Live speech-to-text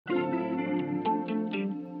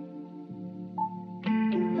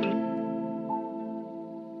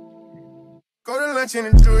much in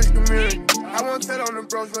the Jewish community. I won't tell on the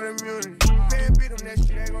bros for the immunity. Can't beat them, that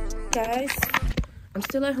shit ain't gonna ruin. Guys, I'm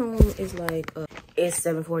still at home. It's like, it's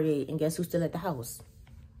 7:48, and guess who's still at the house?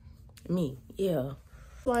 Me, yeah.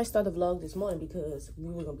 That's why I started the vlog this morning, because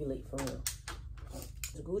we were gonna be late for real.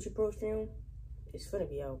 The Gucci perfume is finna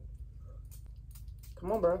be out.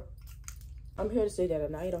 Come on, bro. I'm here to say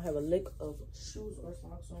that now you don't have a lick of shoes or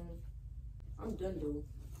socks on. I'm done, dude.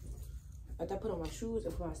 After I put on my shoes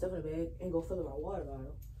and put my stuff in the bag and go fill up my water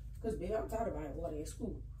bottle. Because, baby, I'm tired of buying water at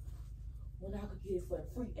school. When I could get it for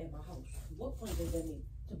free at my house. What point does that mean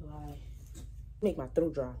to buy? Make my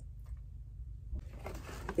throat dry.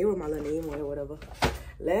 They were my little name or whatever.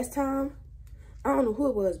 Last time, I don't know who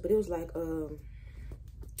it was, but it was like,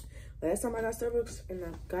 last time I got Starbucks and I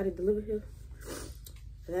got it delivered here.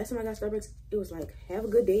 The last time I got Starbucks, it was like, have a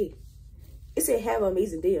good day. It said, have an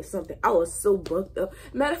amazing day or something. I was so bucked up.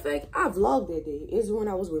 Matter of fact, I vlogged that day. It's when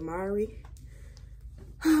I was with Mari.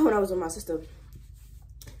 When I was with my sister.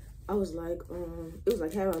 I was like, it was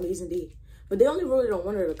like, have an amazing day. But they only wrote it on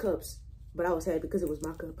one of the cups. But I was happy because it was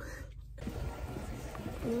my cup.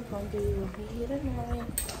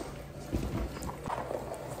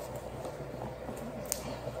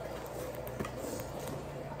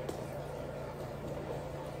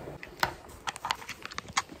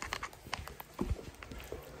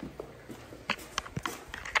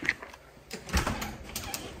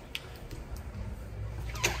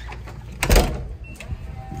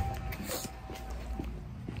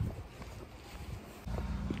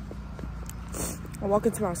 I walk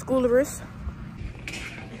into my schoolers.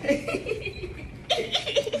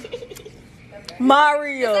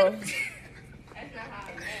 Mario.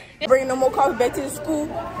 Bring no more coffee back to the school.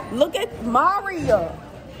 Look at Mario.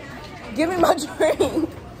 Give me my drink.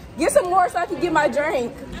 Get some more so I can get my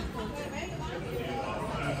drink.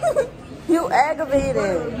 You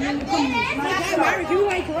aggravated.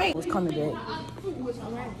 Who's coming back?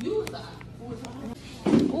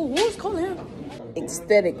 Oh, who's calling him?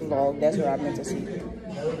 Aesthetic vlog, that's what I meant to see.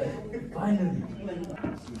 Finally.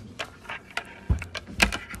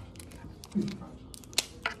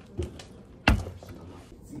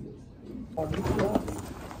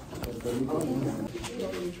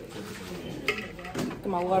 Get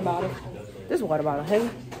my water bottle. This water bottle heavy.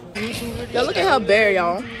 Yo, look at her bare,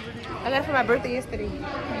 y'all. I got it for my birthday yesterday.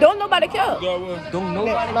 Don't nobody care. Don't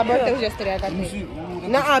nobody. My birthday was yesterday. I got it.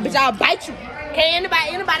 Nuh-uh, bitch, I'll bite you. Can't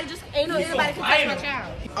anybody just ain't no anybody can touch my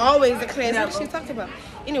child. Always the class. What she talked about.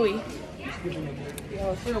 Anyway.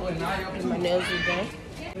 My nails are done.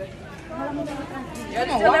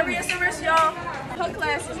 Tell every SMS, y'all. Her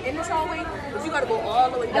class is in this hallway, but you gotta go all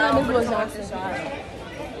the way down.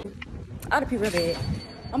 I'll pee real bad.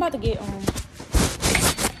 I'm about to get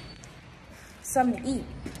something to eat.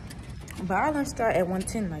 But our lunch start at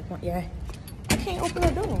 1:10. Like, yeah. I can't open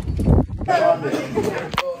the door.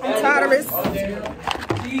 I'm tired of this.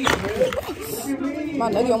 My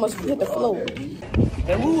nugget almost hit the floor.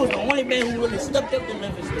 And we was the only man who really stepped up in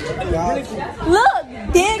Memphis. Look,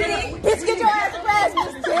 Diggy! Bitch, get your ass fast,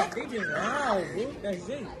 Miss Dick! They just loud, bro. That's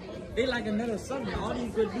it. They like another Southern. All you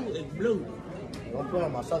could do is blue. Don't put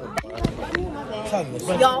on my Southern.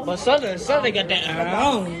 But Southern got that.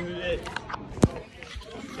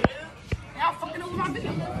 Y'all fucking over my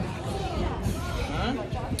video.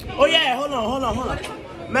 Oh yeah, hold on.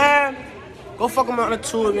 Man, go fuck with me on the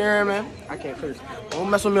tube, you hear me? I can't curse. Don't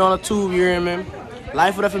mess with me on the tube, you hear me?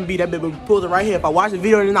 Life of F&B, that bitch pulled it right here. If I watch the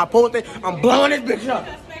video and then I post it, I'm blowing this bitch up.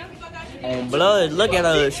 On blood, look at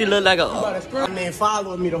her. She look like a. And then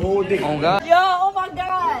following me the whole day. Oh God. Yo, oh my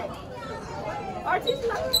God.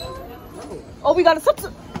 Oh, we got a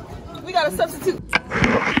substitute.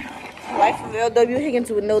 Life of LW Higgins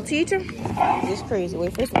with no teacher. It's crazy.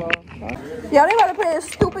 Wait, first of all. Y'all ain't about to play a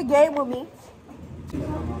stupid game with me.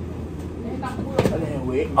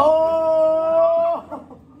 Wait. Oh!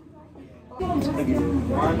 He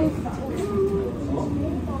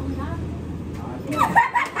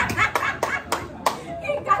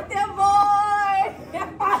got that boy!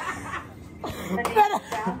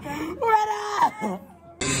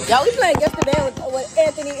 Y'all, we playing yesterday with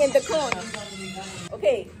Anthony in the corner.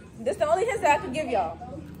 Okay, this is the only hint that I could give y'all.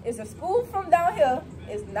 It's a school from down here.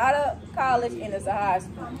 It's not a college, and it's a high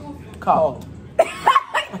school. Call.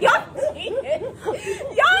 Y'all cheated.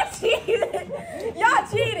 Y'all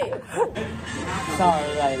cheated. Sorry,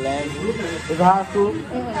 right, man. It's a high school?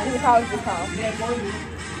 It's a college this time.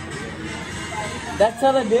 That's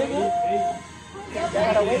Talladega? Y'all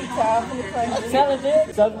gotta wait time for the question.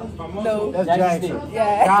 Talladega? No. That's Jackson. Yeah.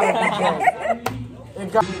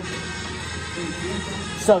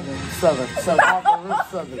 Southern.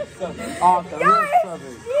 Off the rip Southern. Off the rip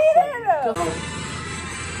Southern.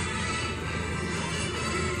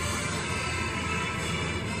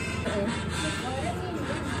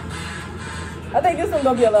 I think this one's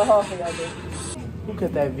gonna be a little hard for y'all, dude. Who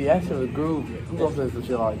cut that V? That shit was groovy. Who gonna play some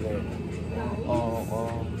shit like that?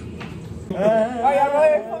 Are y'all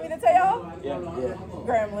ready for me to tell y'all? Yeah.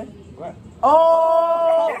 Gremlin.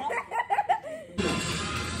 Oh!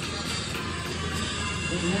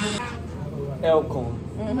 Elkhorn.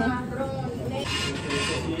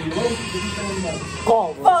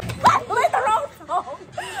 Oh, I played the wrong song.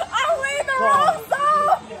 I played the wrong song.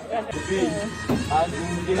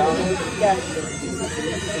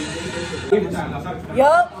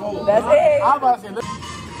 Yup, that's it. I'm about to say, look.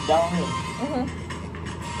 Downhill.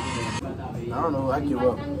 I don't know. I give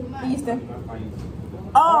up. Easton.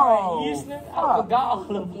 Oh! Houston? I forgot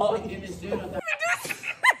all about it.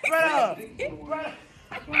 Brother!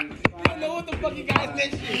 I don't know what the fuck you guys that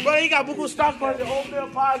shit. Bro, he got buku stock for the oatmeal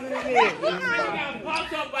pies in his head. He got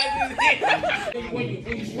popped up by his head. When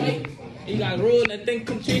you swipe, you got roll and that thing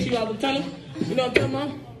come chase you out the tunnel. You know what I'm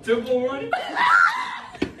talking about? Triple running?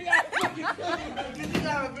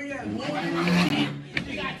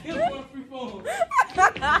 You got hit for a free phone.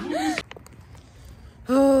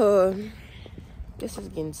 This is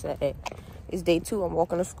getting sad. It's day 2. I'm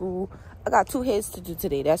walking to school. I got 2 heads to do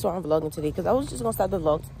today. That's why I'm vlogging today. Because I was just going to start the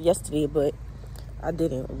vlog yesterday, but I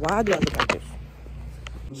didn't. Why do I look like this?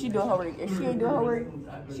 She doing her work. If she ain't doing her work,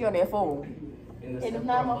 she on that phone. And if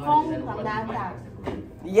not on my phone, I'm not out.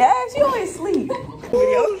 Yeah, she always sleep. I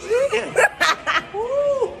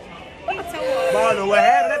don't know what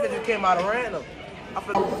happened. That bitch just came out of random.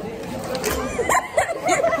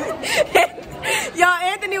 Y'all,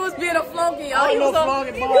 Anthony was being a flunky, y'all. He was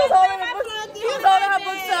holding her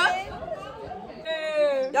books up.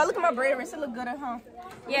 Y'all look at my braid wrist. It look good at home.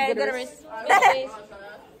 Yeah, good wrist. I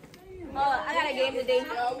got a game today.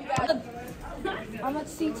 I'm gonna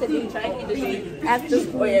see today. After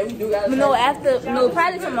school. No,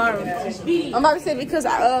 probably tomorrow. I'm about to say because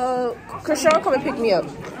Krishan come and pick me up.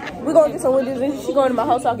 We're gonna get some windows and she going to my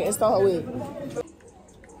house so I can install her wig.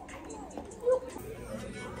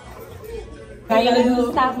 Now you gotta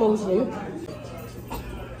do stop motion.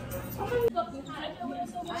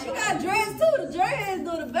 She got dreads too. The dreads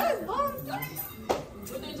do the best, boy.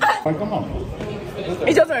 Come on.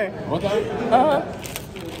 It's your turn. Okay.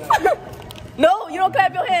 No, you don't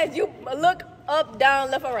clap your hands. You look up, down,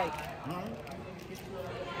 left, or right.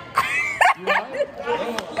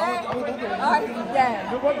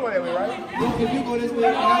 Yeah. You go the way, right? If you go this way,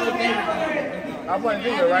 I'm playing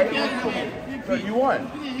finger, right? So you won.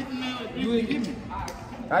 You didn't give me.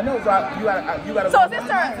 I know, so you gotta. So it's his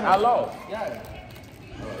turn. I lost. Yeah.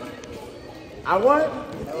 I won.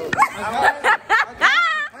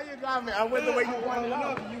 How you got me? I went the way you won.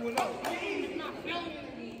 You went up.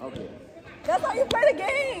 Okay. That's how you play the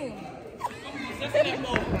game.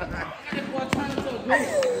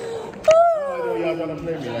 Y'all gonna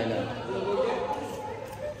play me right now.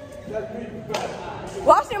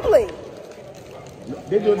 Watch him play.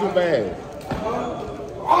 They do too bad.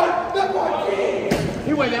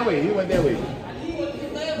 He went that way. He went that way.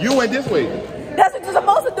 You went this way. That's what you're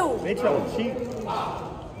supposed to do. They trying to cheat.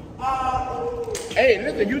 Hey,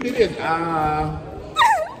 listen, you did this.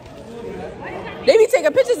 They be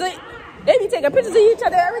taking pictures of each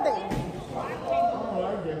other, everything.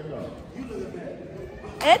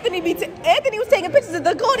 Anthony was taking pictures of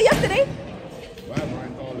Dakota yesterday. Why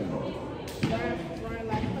Brian calling me?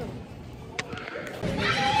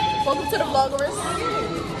 Welcome to the vloggers.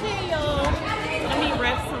 Hey y'all, let me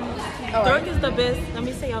rap some. Dork is the best. Let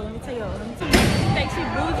me tell y'all. She think she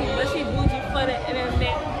bougie, but she bougie for the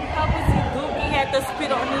internet. How was he Googie had to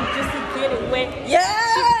spit on him just to get it wet. Yeah.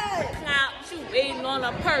 She waiting on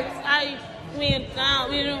a purse. I went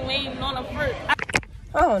down, waiting on a purse.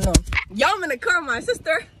 I don't know. Y'all, I'm in the car, my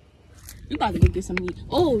sister. You about to go get some meat.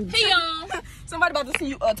 Oh, Hey y'all. somebody about to send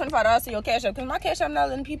you $25 to your cash app because my cash app not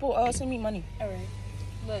letting people send me money. All right,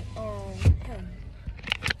 but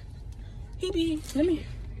Let me.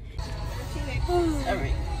 all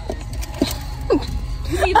right.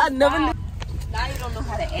 I never knew. Now you don't know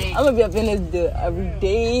how to act. I'm gonna be up in this dude every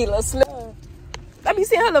day. Let's look. I be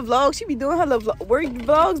seeing her little vlogs. She be doing her little work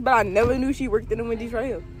vlogs, but I never knew she worked in the Wendy's right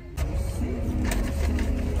here.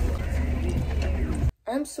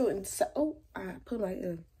 I'm so indecisive. Oh, I put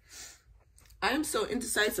my I am so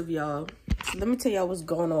indecisive, y'all. So let me tell y'all what's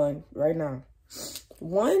going on right now.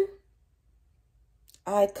 One,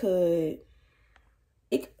 I could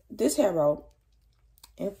this hair out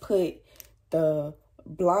and put the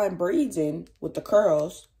blonde braids in with the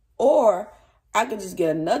curls, or I could just get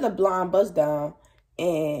another blonde buzz down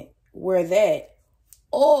and wear that,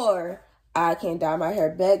 or I can dye my hair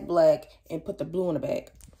back black and put the blue in the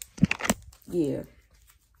back. Yeah.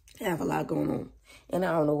 I have a lot going on. And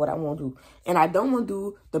I don't know what I want to do. And I don't want to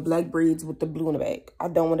do the black braids with the blue in the back. I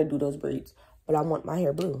don't want to do those braids. But I want my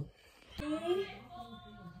hair blue.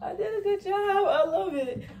 I did a good job. I love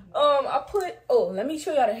it. Let me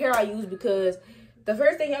show y'all the hair I use, because the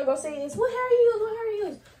first thing y'all gonna say is, what hair you use? What hair you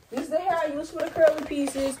use? This is the hair I use for the curly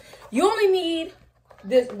pieces. You only need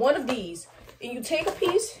one of these. And you take a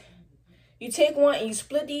piece, you take one and you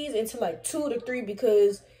split these into like 2 to 3,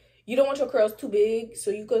 because you don't want your curls too big.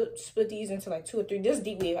 So you could split these into like 2 or 3. This is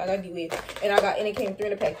deep wave. I got deep wave. And it came 3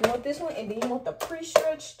 in the pack. You want this one, and then you want the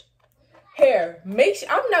pre-stretched hair. Make sure,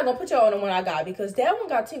 I'm not gonna put y'all on the one I got, because that one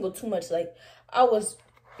got tangled too much. Like, I was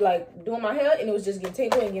like doing my hair and it was just getting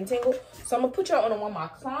tangled and getting tangled. So I'm gonna put y'all on the one my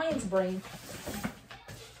clients bring,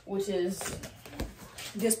 which is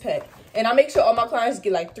this pack. And I make sure all my clients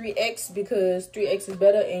get like 3X, because 3X is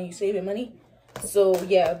better and you saving money. So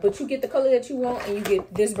yeah, but you get the color that you want, and you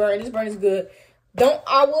get this burn. This burn is good.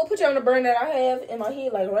 I will put you on the burn that I have in my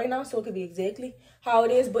head like right now, so it could be exactly how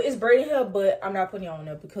it is. But it's braided hair, but I'm not putting y'all on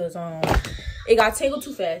there because it got tangled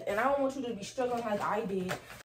too fast, and I don't want you to be struggling like I did